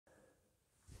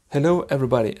Hello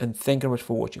everybody, and thank you very much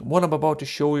for watching. What I'm about to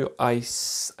show you, I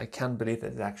can't believe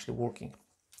that it's actually working.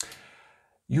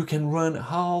 You can run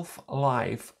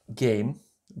Half-Life game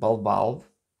by Valve.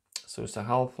 So it's a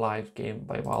Half-Life game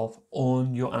by Valve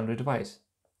on your Android device.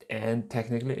 And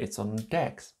technically it's on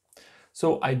DeX.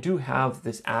 So I do have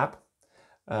this app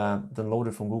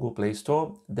downloaded from Google Play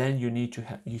Store. Then you need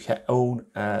to own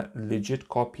a legit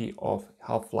copy of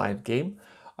Half-Life game.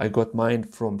 I got mine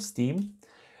from Steam.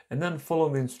 And then follow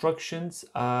the instructions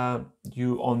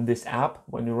you on this app.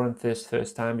 When you run this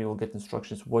first time, you will get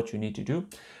instructions what you need to do.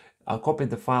 I'll copy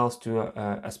the files to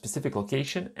a specific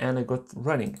location and I got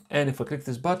running. And if I click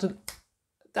this button,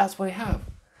 that's what I have.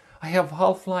 I have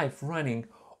Half-Life running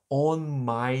on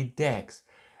my DeX.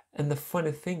 And the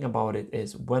funny thing about it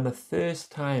is when the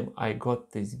first time I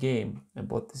bought this game,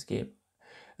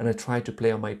 and I tried to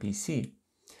play on my PC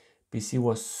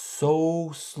was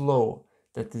so slow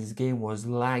that this game was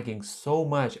lagging so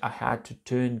much I had to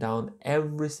turn down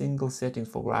every single setting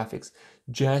for graphics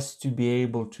just to be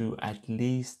able to at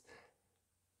least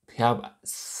have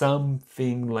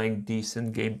something like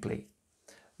decent gameplay.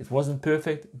 It wasn't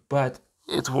perfect, but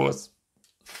it was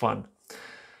fun.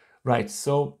 Right,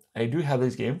 so I do have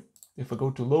this game. If I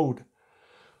go to load,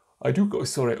 I do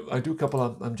couple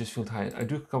of, I'm just feel tired. I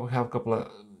do have a couple of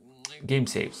game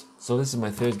saves. So this is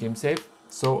my third game save.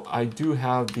 So I do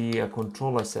have the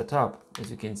controller set up. As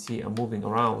you can see, I'm moving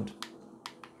around,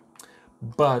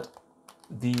 but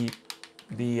the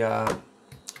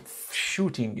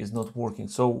shooting is not working.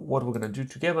 So what we're gonna do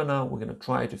together now, we're gonna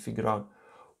try to figure out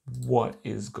what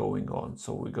is going on.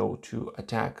 So we go to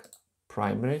attack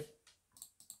primary,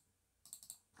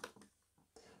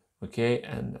 okay,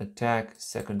 and attack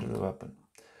secondary weapon.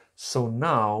 So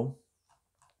now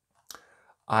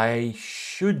I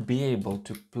should be able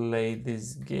to play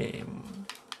this game.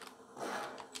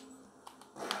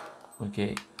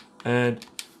 Okay, and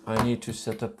I need to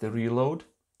set up the reload.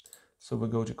 So we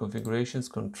go to configurations,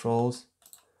 controls,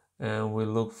 and we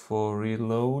look for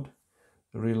reload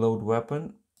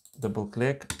weapon, double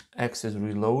click, X is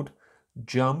reload,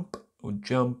 jump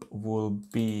will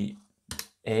be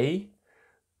A,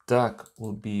 duck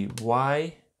will be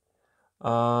Y,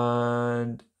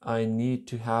 and I need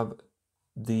to have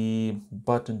the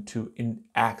button to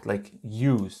act like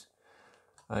use.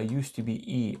 Used to be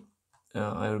E.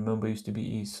 I remember used to be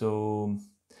E. So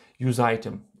use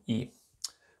item E.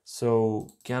 So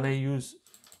can I use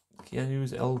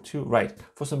L2? Right.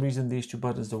 For some reason these two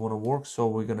buttons don't want to work. So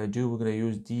we're gonna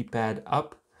use D-pad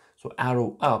up. So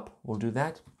arrow up will do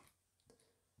that.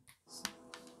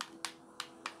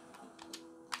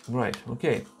 Right.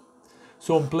 Okay.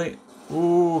 So I'm playing.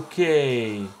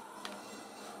 Okay.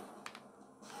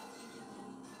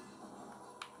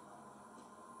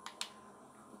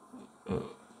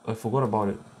 I forgot about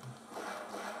it.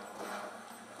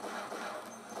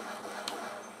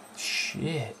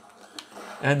 Shit.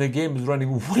 And the game is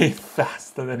running way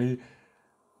faster than it.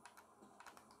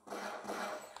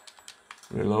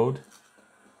 Reload.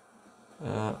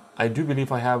 I do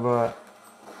believe I have a...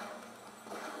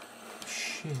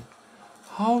 Shit.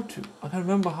 I can't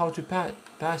remember how to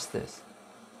pass this.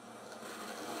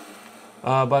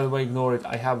 By the way, ignore it.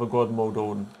 I have a God mode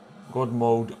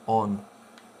on.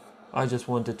 I just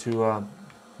wanted to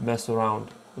mess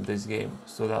around with this game,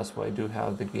 so that's why I do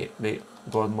have the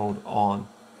God mode on.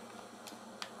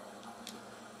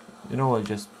 You know what?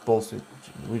 Just bullshit.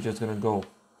 We're just gonna go.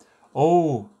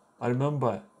 Oh, I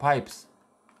remember pipes.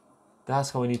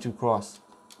 That's how I need to cross.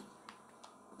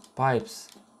 Pipes.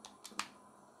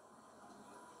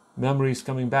 Memory is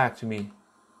coming back to me.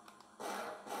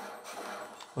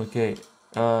 Okay,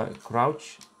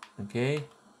 crouch. Okay.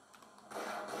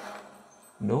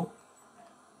 No.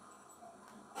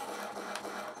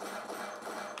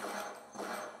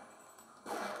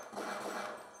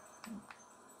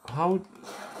 How?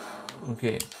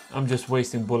 Okay, I'm just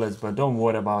wasting bullets, but don't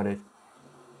worry about it.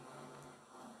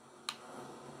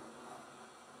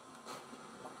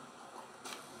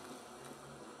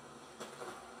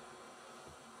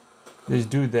 This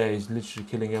dude there is literally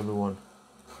killing everyone.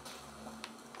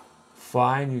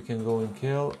 Fine, you can go and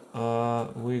kill.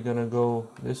 We're gonna go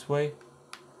this way.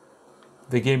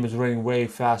 The game is running way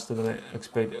faster than I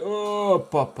expected. Oh,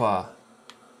 papa.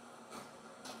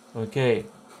 Okay,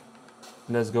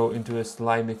 let's go into a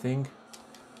slimy thing.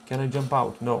 Can I jump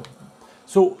out? No.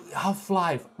 So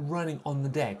Half-Life running on the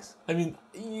DeX. I mean,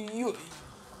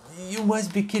 you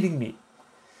must be kidding me.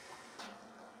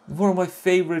 One of my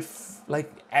favorite like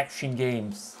action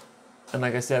games. And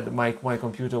like I said, my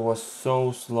computer was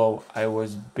so slow, I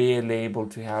was barely able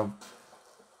to have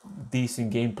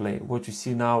decent gameplay. What you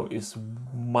see now is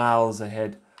miles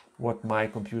ahead what my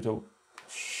computer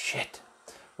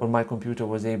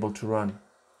was able to run.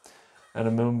 And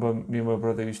I remember me and my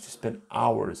brother used to spend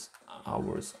hours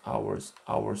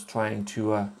trying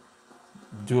to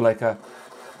do like a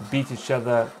beat each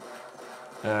other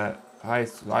high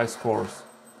scores,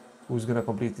 who's gonna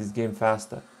complete this game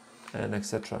faster, and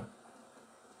etc.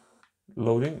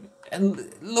 Loading,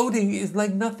 and loading is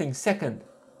like nothing. Second,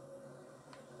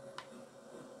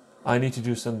 I need to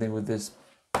do something with this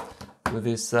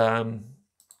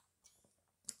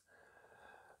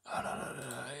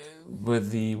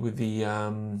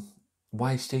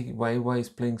why is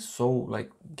playing so,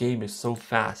 like, game is so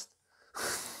fast.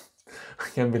 I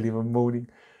can't believe I'm moaning,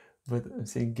 but I'm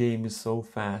saying game is so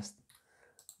fast.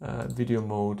 Video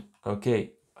mode.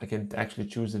 Okay, I can actually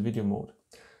choose the video mode.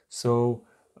 So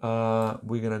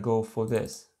we're gonna go for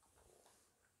this.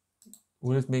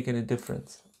 Will it make any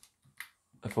difference?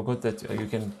 I forgot that you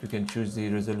can choose the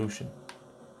resolution.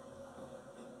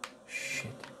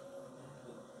 Shit.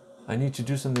 I need to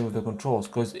do something with the controls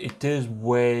because it is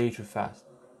way too fast.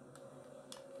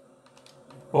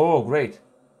 Oh, great.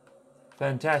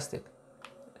 Fantastic.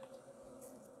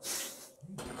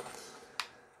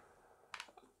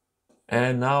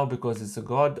 And now, because it's a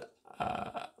God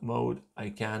mode, I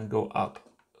can go up.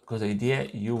 Because idea,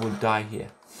 you will die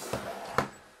here.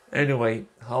 Anyway,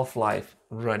 Half-Life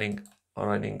running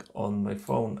on my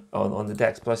phone, on the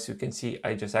DeX. Plus, you can see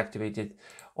I just activated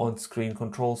on-screen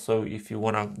control. So if you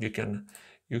wanna, you can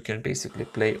basically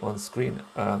play on screen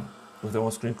with the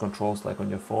on-screen controls, like on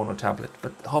your phone or tablet.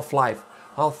 But Half-Life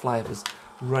is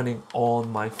running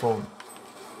on my phone,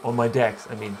 on my DeX.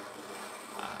 I mean,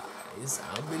 it's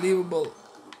unbelievable.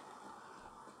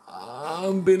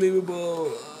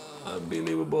 Unbelievable.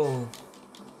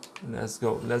 Let's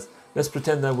go. Let's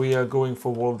pretend that we are going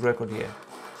for world record here.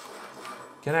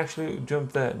 Can I actually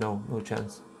jump there? No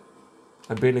chance.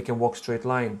 I barely can walk straight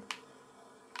line.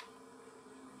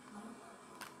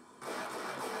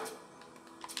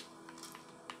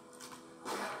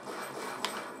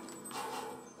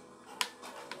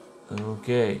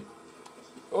 Okay.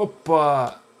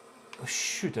 Oppa! Oh,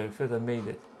 shoot, I felt I made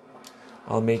it.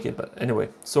 I'll make it, but anyway.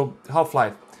 So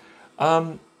Half-Life.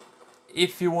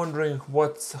 If you're wondering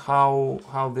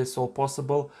how this all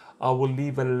possible, I will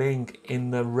leave a link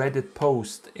in the Reddit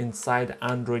post inside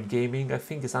Android Gaming. I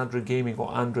think it's Android Gaming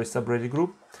or Android subreddit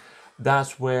group.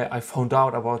 That's where I found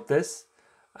out about this,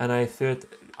 and I thought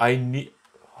I need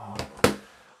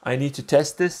to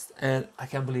test this, and I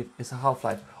can't believe it's a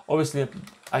Half-Life. Obviously,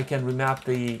 I can remap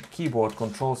the keyboard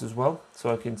controls as well,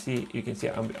 so you can see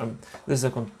this is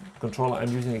a controller.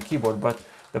 I'm using a keyboard, but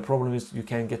the problem is you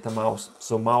can't get the mouse,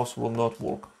 so mouse will not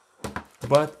work.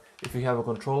 But if you have a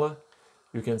controller,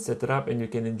 you can set it up and you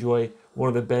can enjoy one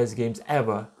of the best games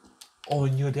ever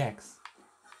on your DeX.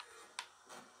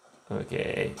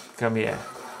 Okay, come here.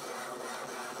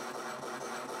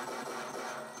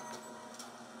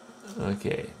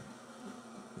 Okay.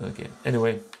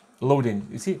 Anyway, loading.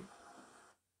 You see,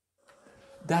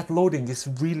 that loading just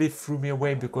really threw me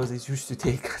away because it used to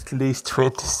take at least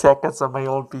 20 seconds on my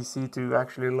old PC to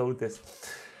actually load this.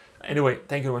 Anyway,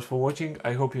 thank you very much for watching.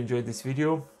 I hope you enjoyed this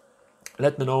video.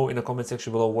 Let me know in the comment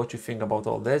section below what you think about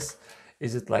all this.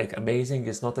 Is it like amazing?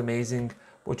 Is not amazing?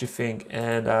 What you think?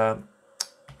 And I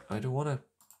don't want to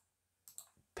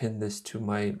pin this to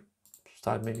my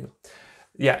start menu.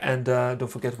 Yeah, and don't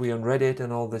forget we're on Reddit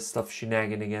and all this stuff,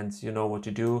 shenanigans. You know what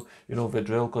to do, you know the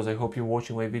drill, because I hope you're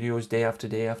watching my videos day after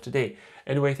day after day.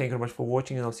 Anyway, thank you very much for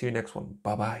watching, and I'll see you next one.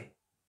 Bye bye.